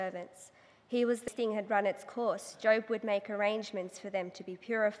servants. He was the thing had run its course. Job would make arrangements for them to be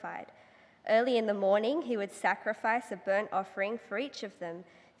purified. Early in the morning, he would sacrifice a burnt offering for each of them,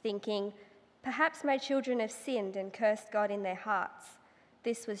 thinking, "Perhaps my children have sinned and cursed God in their hearts."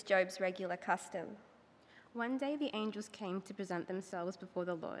 This was Job's regular custom. One day the angels came to present themselves before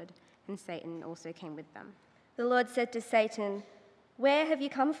the Lord, and Satan also came with them. The Lord said to Satan, "Where have you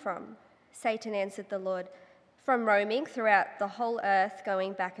come from?" Satan answered the Lord, "From roaming throughout the whole earth,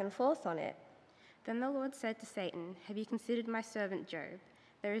 going back and forth on it." Then the Lord said to Satan, "Have you considered my servant Job?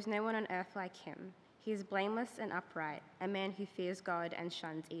 There is no one on earth like him. He is blameless and upright, a man who fears God and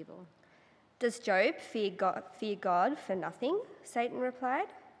shuns evil." "Does Job fear God for nothing?" Satan replied.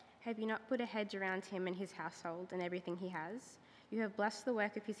 "Have you not put a hedge around him and his household and everything he has? You have blessed the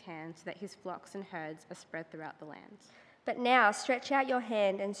work of his hands so that his flocks and herds are spread throughout the land. But now stretch out your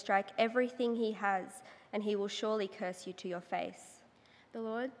hand and strike everything he has, and he will surely curse you to your face." The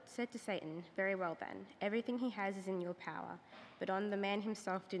Lord said to Satan, "Very well then, everything he has is in your power, but on the man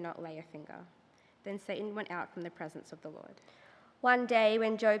himself do not lay a finger." Then Satan went out from the presence of the Lord. One day,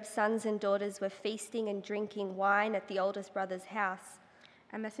 when Job's sons and daughters were feasting and drinking wine at the oldest brother's house,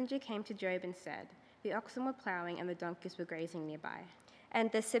 a messenger came to Job and said, "The oxen were ploughing and the donkeys were grazing nearby.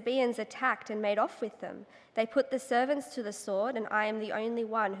 and the Sabaeans attacked and made off with them. They put the servants to the sword, and I am the only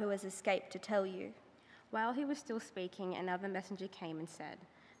one who has escaped to tell you." While he was still speaking, another messenger came and said,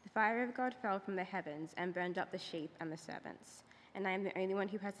 "The fire of God fell from the heavens and burned up the sheep and the servants, and I am the only one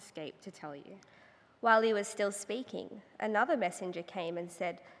who has escaped to tell you." While he was still speaking, another messenger came and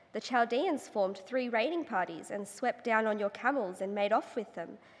said, "The Chaldeans formed 3 raiding parties and swept down on your camels and made off with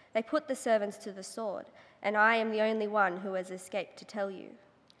them. They put the servants to the sword, and I am the only one who has escaped to tell you."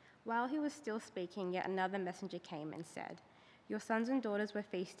 While he was still speaking, yet another messenger came and said, "Your sons and daughters were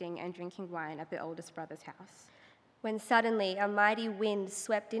feasting and drinking wine at the oldest brother's house." When suddenly a mighty wind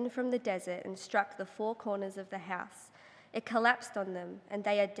swept in from the desert and struck the 4 corners of the house. It collapsed on them, and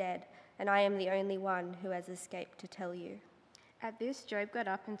they are dead, and I am the only one who has escaped to tell you. At this, Job got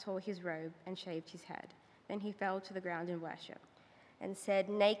up and tore his robe and shaved his head. Then he fell to the ground in worship And said,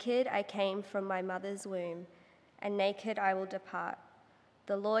 "Naked I came from my mother's womb, and naked I will depart.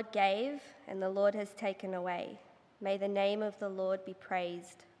 The Lord gave, and the Lord has taken away. May the name of the Lord be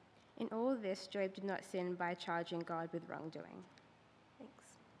praised." In all this, Job did not sin by charging God with wrongdoing.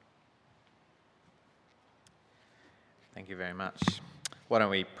 Thanks. Thank you very much. Why don't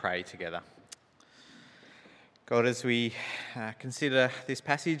we pray together? God, as we consider this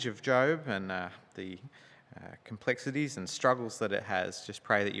passage of Job and the complexities and struggles that it has, just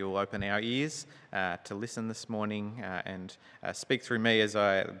pray that you will open our ears to listen this morning and speak through me as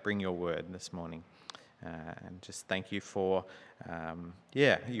I bring your word this morning. And just thank you for,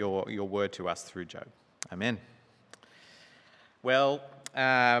 your word to us through Job. Amen. Well,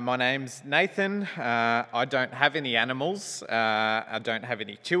 my name's Nathan. I don't have any animals. I don't have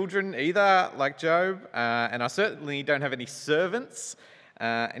any children either, like Job. And I certainly don't have any servants.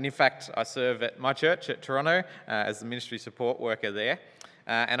 And in fact, I serve at my church at Toronto as the ministry support worker there.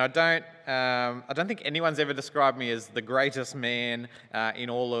 And I don't think anyone's ever described me as the greatest man in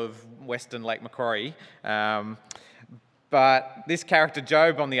all of Western Lake Macquarie. But this character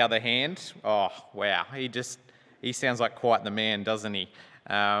Job, on the other hand, oh wow, he sounds like quite the man, doesn't he?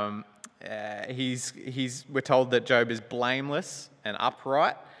 We're told that Job is blameless and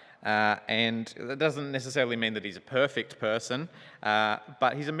upright. And that doesn't necessarily mean that he's a perfect person,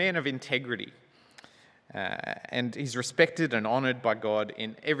 but he's a man of integrity. And he's respected and honoured by God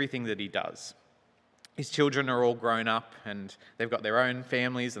in everything that he does. His children are all grown up and they've got their own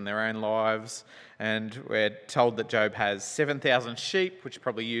families and their own lives. And we're told that Job has 7,000 sheep, which are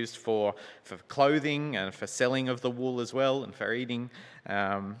probably used for clothing and for selling of the wool as well and for eating,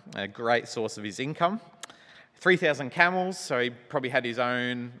 a great source of his income. 3,000 camels, so he probably had his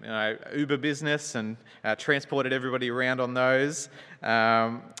own Uber business and transported everybody around on those.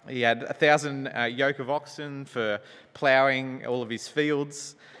 He had 1,000 yoke of oxen for ploughing all of his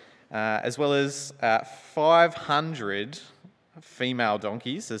fields, as well as 500 female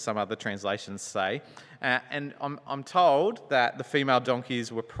donkeys, as some other translations say. And I'm told that the female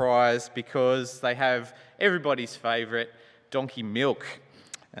donkeys were prized because they have everybody's favourite donkey milk.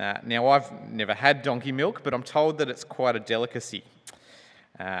 Now, I've never had donkey milk, but I'm told that it's quite a delicacy.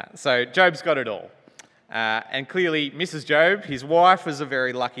 So Job's got it all. And clearly, Mrs. Job, his wife, was a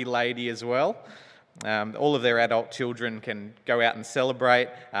very lucky lady as well. All of their adult children can go out and celebrate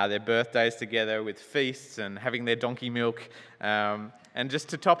their birthdays together with feasts and having their donkey milk. And just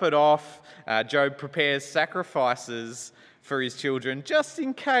to top it off, Job prepares sacrifices for his children just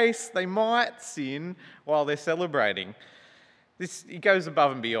in case they might sin while they're celebrating. he goes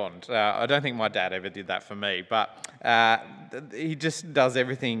above and beyond. I don't think my dad ever did that for me, but he just does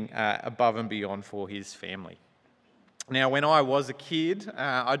everything above and beyond for his family. Now, when I was a kid,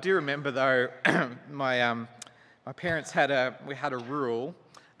 I do remember though, my parents had a rule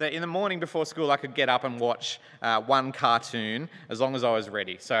that in the morning before school I could get up and watch one cartoon as long as I was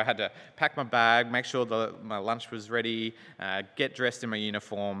ready. So I had to pack my bag, make sure my lunch was ready, get dressed in my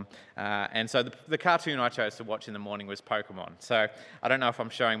uniform. And so the cartoon I chose to watch in the morning was Pokemon. So I don't know if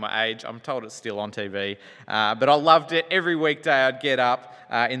I'm showing my age. I'm told it's still on TV. But I loved it. Every weekday I'd get up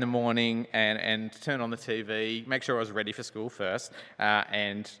in the morning and turn on the TV, make sure I was ready for school first,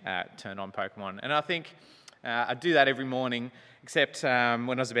 and turn on Pokemon. And I think I'd do that every morning, except when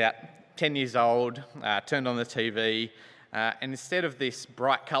I was about 10 years old, turned on the TV, and instead of this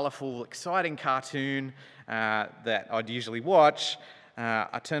bright, colourful, exciting cartoon that I'd usually watch,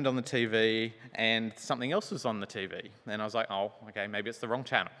 I turned on the TV and something else was on the TV. And I was like, oh, okay, maybe it's the wrong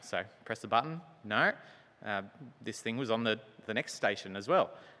channel. So press the button. No, this thing was on the next station as well,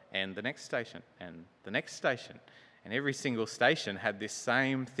 and the next station, and the next station. And every single station had this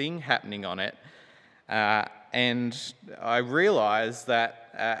same thing happening on it. And I realised that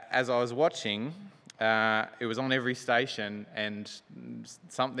as I was watching, it was on every station and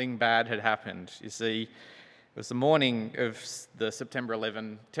something bad had happened. You see, it was the morning of the September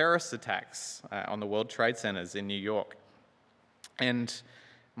 11 terrorist attacks on the World Trade Centers in New York. And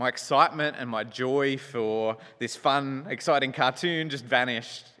my excitement and my joy for this fun, exciting cartoon just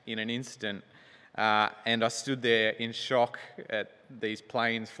vanished in an instant. And I stood there in shock at these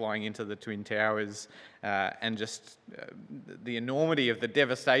planes flying into the Twin Towers, and just the enormity of the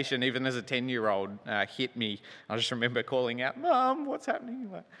devastation, even as a 10-year-old, hit me. I just remember calling out, "Mum, what's happening?"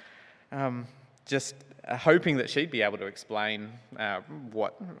 Just hoping that she'd be able to explain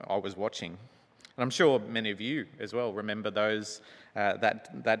what I was watching. And I'm sure many of you as well remember those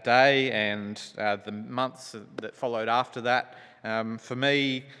that day and the months that followed after that. For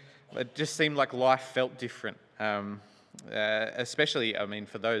me, it just seemed like life felt different, especially,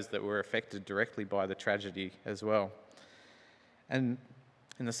 for those that were affected directly by the tragedy as well. And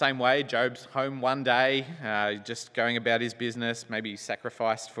in the same way, Job's home one day, just going about his business, maybe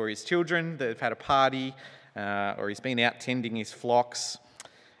sacrificed for his children that have had a party, or he's been out tending his flocks,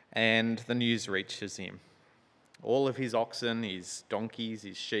 and the news reaches him. All of his oxen, his donkeys,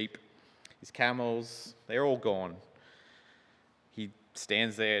 his sheep, his camels, they're all gone. He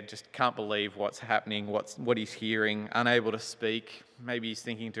stands there, just can't believe what's happening, what he's hearing, unable to speak. Maybe he's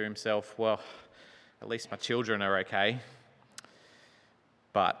thinking to himself, well, at least my children are okay.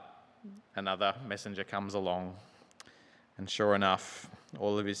 But another messenger comes along, and sure enough,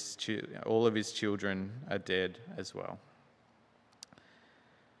 all of his children are dead as well.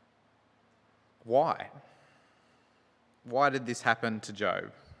 Why? Why did this happen to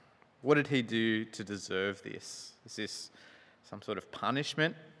Job? What did he do to deserve this? Is this some sort of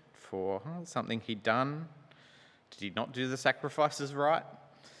punishment for something he'd done? Did he not do the sacrifices right?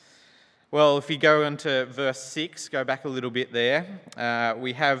 Well, if you go into verse 6, go back a little bit there,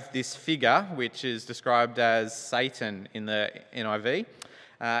 we have this figure which is described as Satan in the NIV.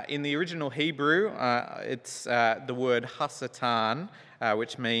 In the original Hebrew, it's the word Hasatan,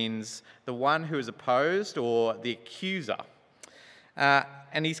 which means the one who is opposed or the accuser.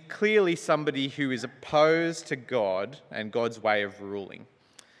 And he's clearly somebody who is opposed to God and God's way of ruling.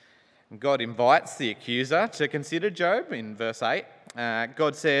 God invites the accuser to consider Job in verse 8.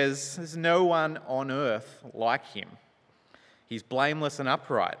 God says, there's no one on earth like him. He's blameless and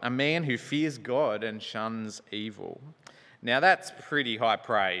upright, a man who fears God and shuns evil. Now that's pretty high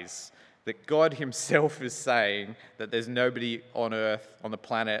praise, that God himself is saying that there's nobody on earth, on the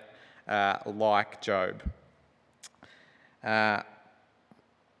planet, like Job.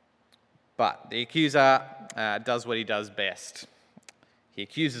 But the accuser does what he does best. He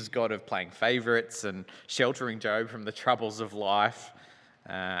accuses God of playing favourites and sheltering Job from the troubles of life,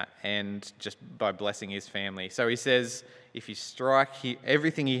 and just by blessing his family. So he says, if you strike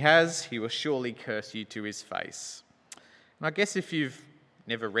everything he has, he will surely curse you to his face. And I guess if you've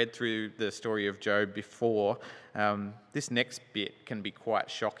never read through the story of Job before, this next bit can be quite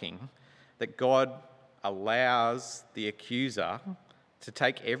shocking, that God allows the accuser to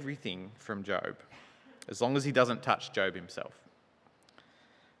take everything from Job, as long as he doesn't touch Job himself.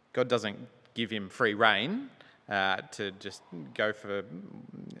 God doesn't give him free rein to just go for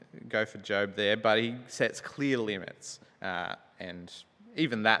Job there, but he sets clear limits. And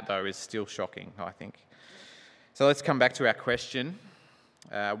even that, though, is still shocking, I think. So let's come back to our question.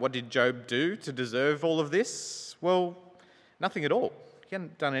 What did Job do to deserve all of this? Well, nothing at all. He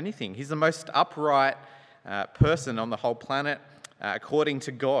hadn't done anything. He's the most upright person on the whole planet. according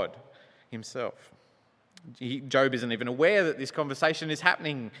to God himself. Job isn't even aware that this conversation is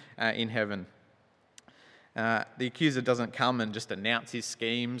happening in heaven. The accuser doesn't come and just announce his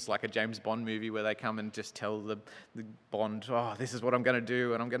schemes like a James Bond movie where they come and just tell the Bond, oh, this is what I'm going to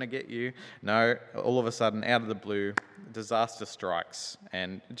do and I'm going to get you. No, all of a sudden, out of the blue, disaster strikes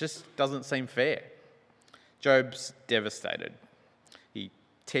and it just doesn't seem fair. Job's devastated. He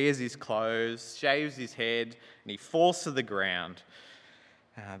tears his clothes, shaves his head, and he falls to the ground.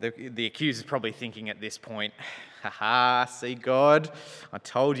 The accuser's probably thinking at this point, haha, see God, I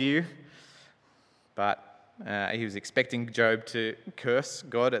told you. But he was expecting Job to curse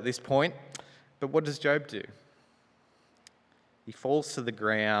God at this point. But what does Job do? He falls to the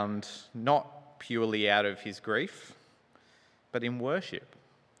ground, not purely out of his grief, but in worship.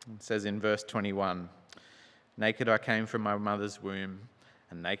 It says in verse 21, naked I came from my mother's womb,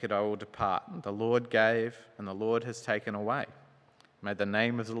 and naked I will depart. The Lord gave, and the Lord has taken away. May the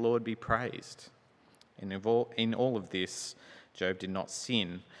name of the Lord be praised. In all of this, Job did not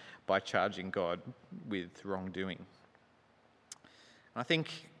sin by charging God with wrongdoing. I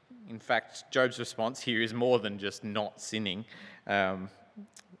think, in fact, Job's response here is more than just not sinning. I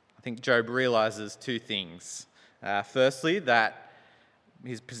think Job realises two things. Firstly, that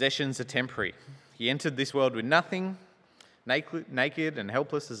his possessions are temporary. He entered this world with nothing, naked and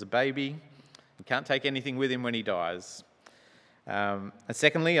helpless as a baby. He can't take anything with him when he dies. And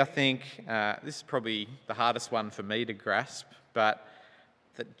secondly, I think this is probably the hardest one for me to grasp, but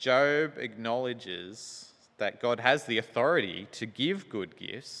that Job acknowledges that God has the authority to give good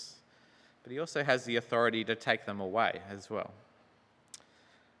gifts, but he also has the authority to take them away as well.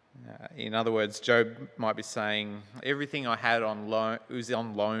 In other words, Job might be saying, everything I had on loan was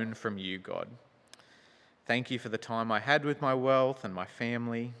on loan from you, God. Thank you for the time I had with my wealth and my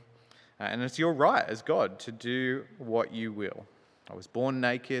family. And it's your right as God to do what you will. I was born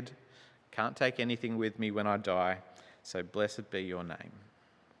naked, can't take anything with me when I die, so blessed be your name.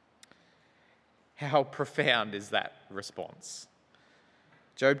 How profound is that response?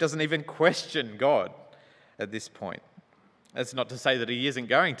 Job doesn't even question God at this point. That's not to say that he isn't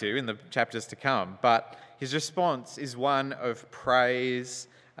going to in the chapters to come, but his response is one of praise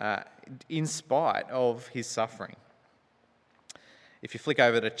in spite of his suffering. If you flick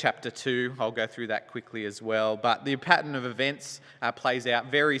over to chapter 2, I'll go through that quickly as well, but the pattern of events plays out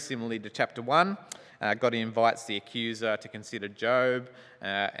very similarly to chapter 1. God invites the accuser to consider Job,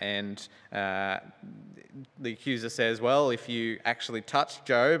 and the accuser says, well, if you actually touch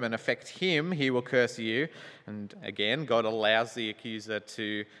Job and affect him, he will curse you. And again, God allows the accuser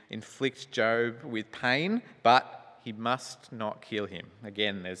to inflict Job with pain, but he must not kill him.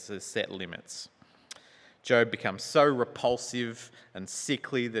 Again, there's set limits. Job becomes so repulsive and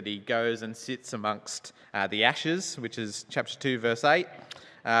sickly that he goes and sits amongst the ashes, which is chapter 2, verse 8.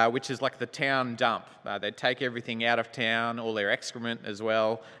 Which is like the town dump. They'd take everything out of town, all their excrement as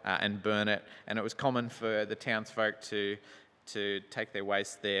well, and burn it. And it was common for the townsfolk to take their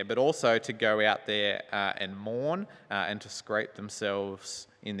waste there, but also to go out there and mourn and to scrape themselves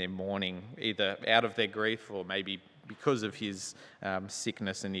in their mourning, either out of their grief or maybe because of his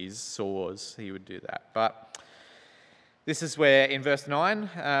sickness and his sores, he would do that. But this is where, in verse 9,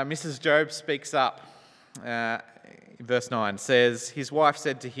 Mrs. Job speaks up. Verse 9 says, his wife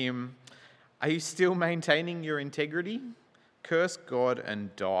said to him, are you still maintaining your integrity? Curse God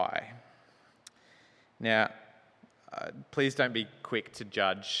and die. Now, please don't be quick to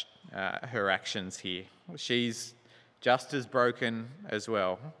judge her actions here. She's just as broken as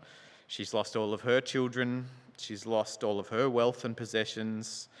well. She's lost all of her children. She's lost all of her wealth and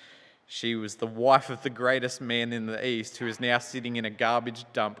possessions. She was the wife of the greatest man in the East who is now sitting in a garbage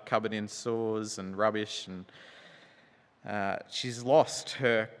dump covered in sores and rubbish, and she's lost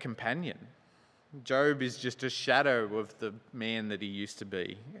her companion. Job is just a shadow of the man that he used to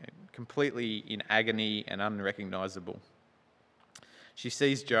be, completely in agony and unrecognisable. She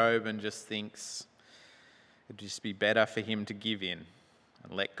sees Job and just thinks it'd just be better for him to give in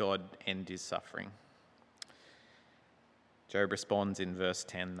and let God end his suffering. Job responds in verse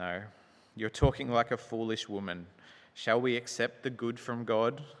 10 though, you're talking like a foolish woman. Shall we accept the good from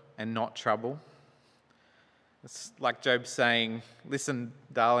God and not trouble? It's like Job saying, listen,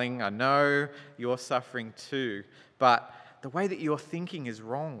 darling, I know you're suffering too, but the way that you're thinking is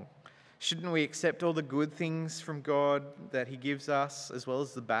wrong. Shouldn't we accept all the good things from God that he gives us as well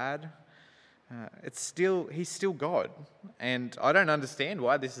as the bad? He's still God, and I don't understand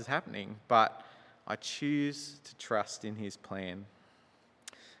why this is happening, but I choose to trust in his plan.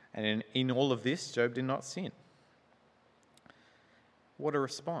 And in all of this, Job did not sin. What a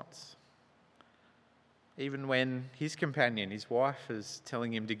response. even when his companion, his wife, is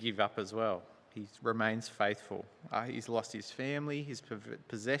telling him to give up as well. He remains faithful. He's lost his family, his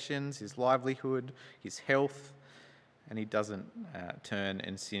possessions, his livelihood, his health, and he doesn't turn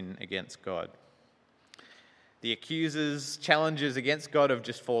and sin against God. The accuser's challenges against God have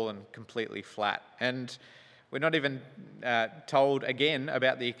just fallen completely flat. And we're not even told again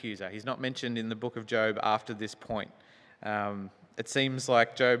about the accuser. He's not mentioned in the book of Job after this point. It seems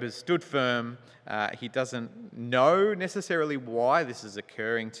like Job has stood firm. He doesn't know necessarily why this is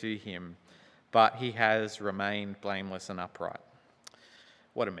occurring to him, but he has remained blameless and upright.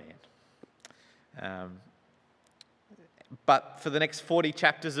 What a man. But for the next 40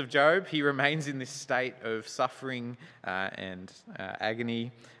 chapters of Job, he remains in this state of suffering and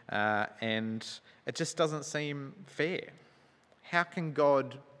agony, and it just doesn't seem fair. How can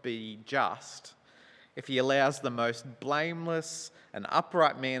God be just if he allows the most blameless and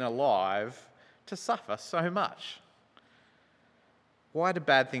upright man alive to suffer so much? Why do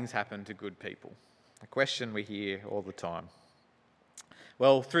bad things happen to good people? A question we hear all the time.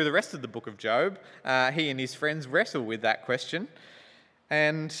 Well, through the rest of the book of Job, he and his friends wrestle with that question.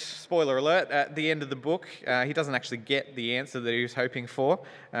 And spoiler alert, at the end of the book, he doesn't actually get the answer that he was hoping for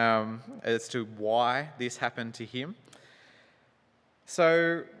as to why this happened to him.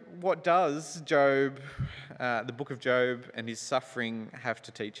 So what does Job, the book of Job and his suffering have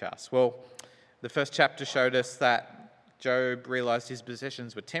to teach us? Well, the first chapter showed us that Job realised his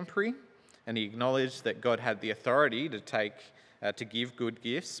possessions were temporary, and he acknowledged that God had the authority to give good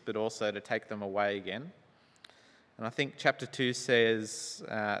gifts, but also to take them away again. And I think chapter 2 says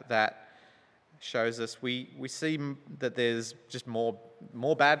shows us we see that there's just more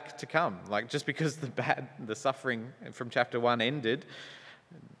bad to come. Like, just because the suffering from chapter 1 ended,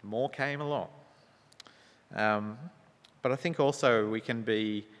 more came along. But I think also we can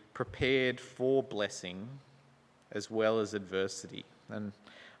be prepared for blessing as well as adversity. And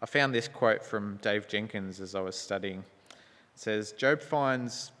I found this quote from Dave Jenkins as I was studying. It says, "Job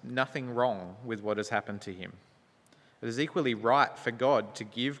finds nothing wrong with what has happened to him. It is equally right for God to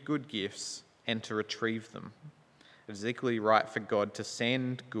give good gifts and to retrieve them. It is equally right for God to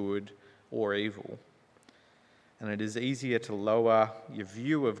send good or evil. And it is easier to lower your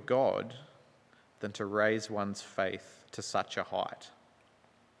view of God than to raise one's faith to such a height."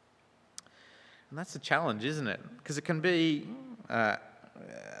 And that's a challenge, isn't it? Because it can be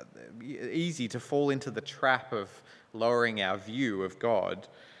easy to fall into the trap of lowering our view of God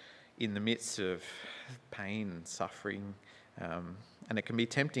in the midst of pain and suffering. And it can be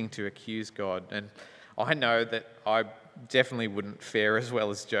tempting to accuse God. And I know that I definitely wouldn't fare as well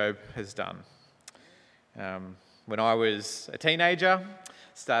as Job has done. When I was a teenager,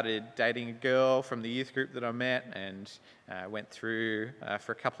 started dating a girl from the youth group that I met and went through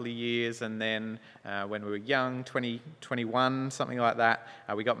for a couple of years, and then when we were young, 20, 21, something like that,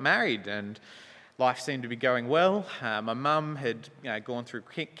 we got married, and life seemed to be going well. My mum had gone through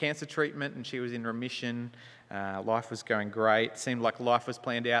cancer treatment and she was in remission. Life was going great. Seemed like life was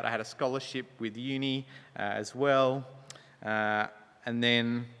planned out. I had a scholarship with uni as well. And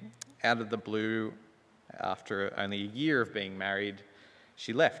then out of the blue, after only a year of being married,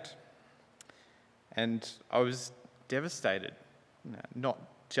 she left. And I was devastated, not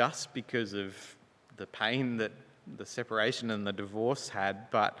just because of the pain that the separation and the divorce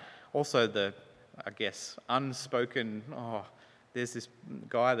had, but also the, I guess, unspoken, there's this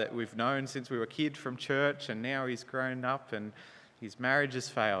guy that we've known since we were a kid from church, and now he's grown up and his marriage has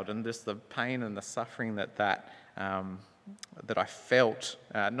failed, and just the pain and the suffering that I felt,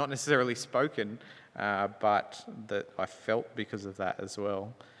 not necessarily spoken, but that I felt because of that as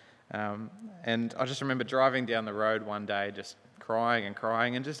well. And I just remember driving down the road one day, just crying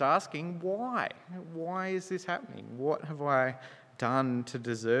and just asking, why? Why is this happening? What have I done to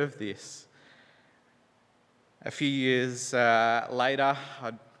deserve this? A few years later,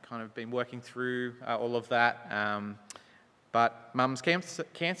 I'd kind of been working through all of that, but Mum's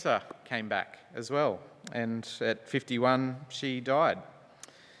cancer came back as well, and at 51 she died.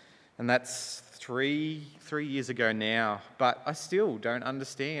 And that's three years ago now, but I still don't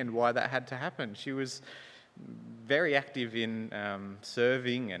understand why that had to happen. She was very active in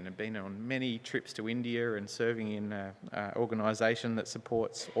serving and had been on many trips to India and serving in an organisation that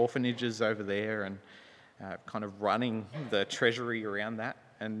supports orphanages over there, and kind of running the treasury around that.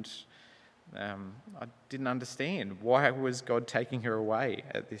 And I didn't understand, why was God taking her away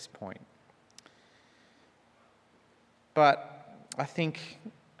at this point? But I think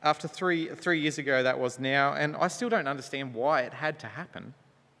after three years ago that was now, and I still don't understand why it had to happen.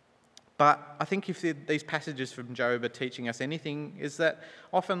 But I think if these passages from Job are teaching us anything, is that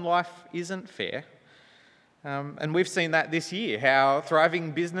often life isn't fair. And we've seen that this year, how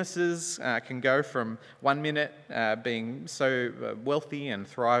thriving businesses can go from 1 minute being so wealthy and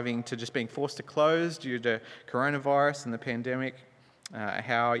thriving to just being forced to close due to coronavirus and the pandemic.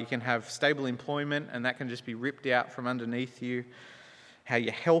 How you can have stable employment and that can just be ripped out from underneath you. How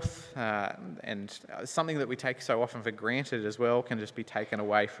your health and something that we take so often for granted as well can just be taken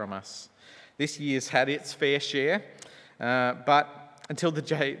away from us. This year's had its fair share, but until the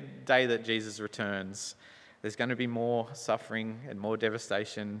day that Jesus returns, there's going to be more suffering and more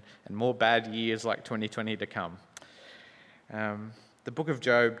devastation and more bad years like 2020 to come. The book of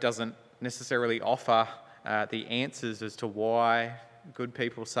Job doesn't necessarily offer the answers as to why good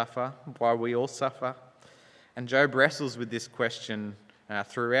people suffer, why we all suffer. And Job wrestles with this question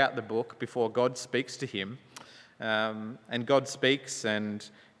throughout the book before God speaks to him. And God speaks, and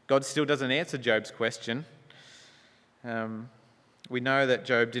God still doesn't answer Job's question. We know that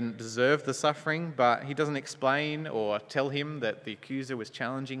Job didn't deserve the suffering, but he doesn't explain or tell him that the accuser was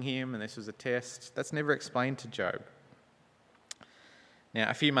challenging him and this was a test. That's never explained to Job. Now,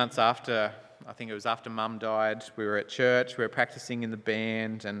 a few months after, I think it was after Mum died, we were at church, we were practicing in the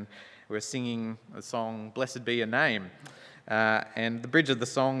band, and we were singing the song, Blessed Be Your Name. And the bridge of the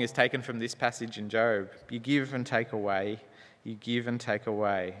song is taken from this passage in Job. You give and take away, you give and take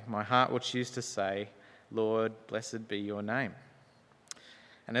away. My heart will choose to say, Lord, blessed be your name.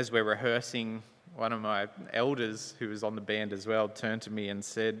 And as we're rehearsing, one of my elders who was on the band as well turned to me and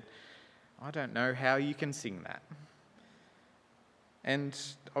said, I don't know how you can sing that. And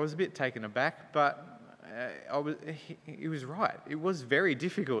I was a bit taken aback, but he was right. It was very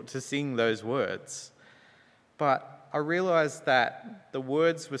difficult to sing those words. But I realised that the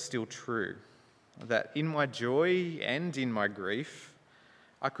words were still true, that in my joy and in my grief,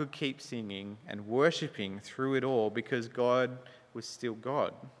 I could keep singing and worshipping through it all because God was still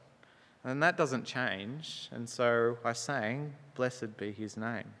God. And that doesn't change. And so I sang, Blessed be his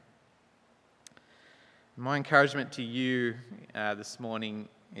name. My encouragement to you this morning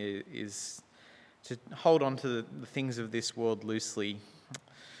is to hold on to the things of this world loosely.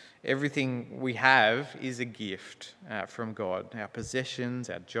 Everything we have is a gift from God. Our possessions,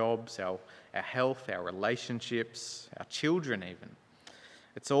 our jobs, our health, our relationships, our children even.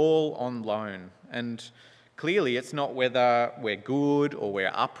 It's all on loan. And clearly, it's not whether we're good or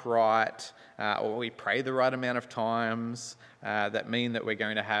we're upright or we pray the right amount of times that mean that we're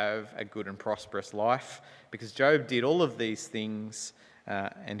going to have a good and prosperous life, because Job did all of these things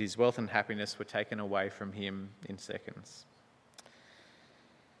and his wealth and happiness were taken away from him in seconds.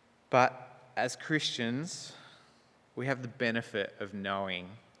 But as Christians, we have the benefit of knowing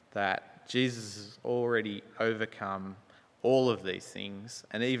that Jesus has already overcome all of these things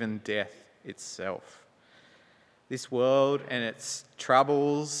and even death itself. This world and its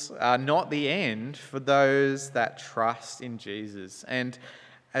troubles are not the end for those that trust in Jesus. And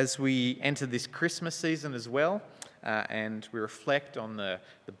as we enter this Christmas season as well, and we reflect on the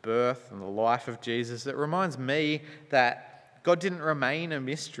birth and the life of Jesus, it reminds me that God didn't remain a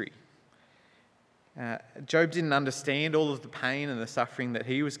mystery. Job didn't understand all of the pain and the suffering that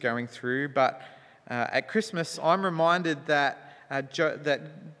he was going through, but at Christmas I'm reminded that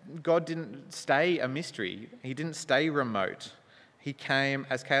God didn't stay a mystery. He didn't stay remote. He came,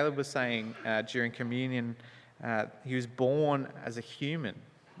 as Caleb was saying during communion, he was born as a human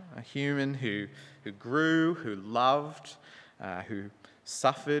who grew, who loved, who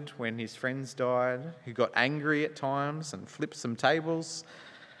suffered when his friends died, who got angry at times and flipped some tables.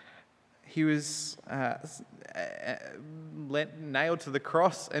 He was nailed to the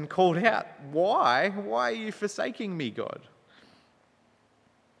cross and called out, Why? Why are you forsaking me, God?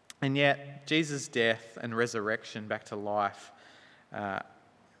 And yet, Jesus' death and resurrection back to life,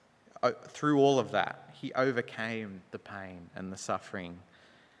 through all of that, he overcame the pain and the suffering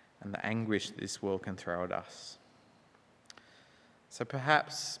and the anguish that this world can throw at us. So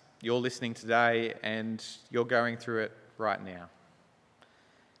perhaps you're listening today and you're going through it right now.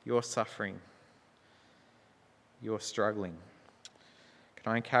 You're suffering. You're struggling.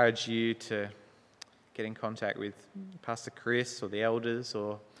 Can I encourage you to get in contact with Pastor Chris or the elders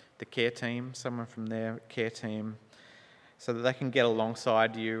or the care team, someone from their care team, so that they can get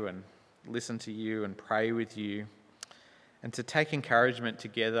alongside you and listen to you and pray with you, and to take encouragement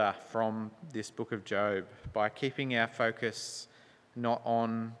together from this book of Job by keeping our focus not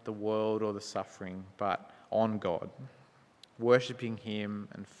on the world or the suffering, but on God, worshipping him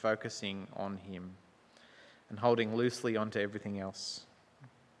and focusing on him and holding loosely onto everything else.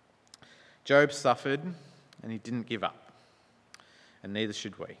 Job suffered and he didn't give up, and neither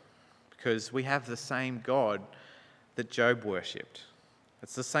should we, because we have the same God that Job worshipped.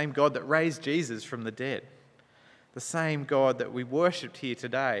 It's the same God that raised Jesus from the dead. The same God that we worshipped here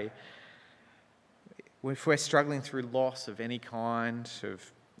today, if we're struggling through loss of any kind,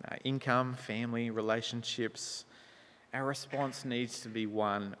 of income, family, relationships, our response needs to be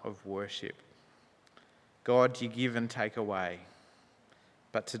one of worship. God, you give and take away.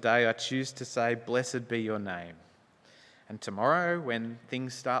 But today I choose to say, blessed be your name. And tomorrow, when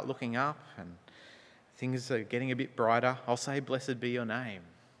things start looking up and things are getting a bit brighter, I'll say, blessed be your name.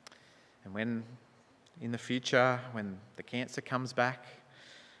 And when in the future, when the cancer comes back,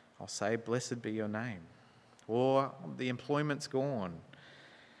 I'll say, blessed be your name. Or the employment's gone,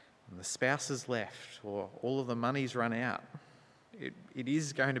 and the spouse has left, or all of the money's run out. It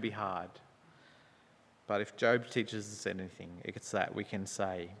is going to be hard. But if Job teaches us anything, it's that we can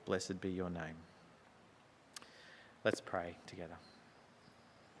say, blessed be your name. Let's pray together.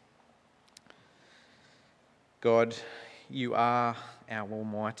 God, you are our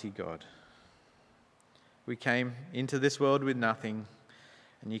almighty God. We came into this world with nothing,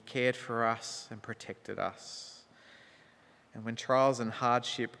 and you cared for us and protected us. And when trials and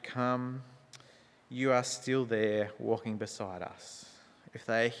hardship come, you are still there walking beside us. If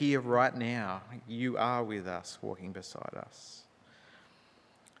they are here right now, you are with us, walking beside us.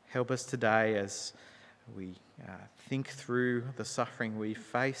 Help us today as we think through the suffering we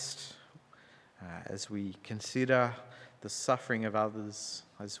faced, as we consider the suffering of others,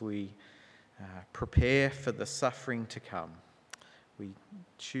 as we prepare for the suffering to come. We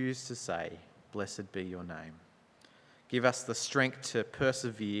choose to say, blessed be your name. Give us the strength to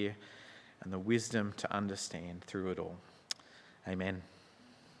persevere and the wisdom to understand through it all. Amen.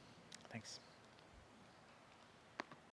 Thanks.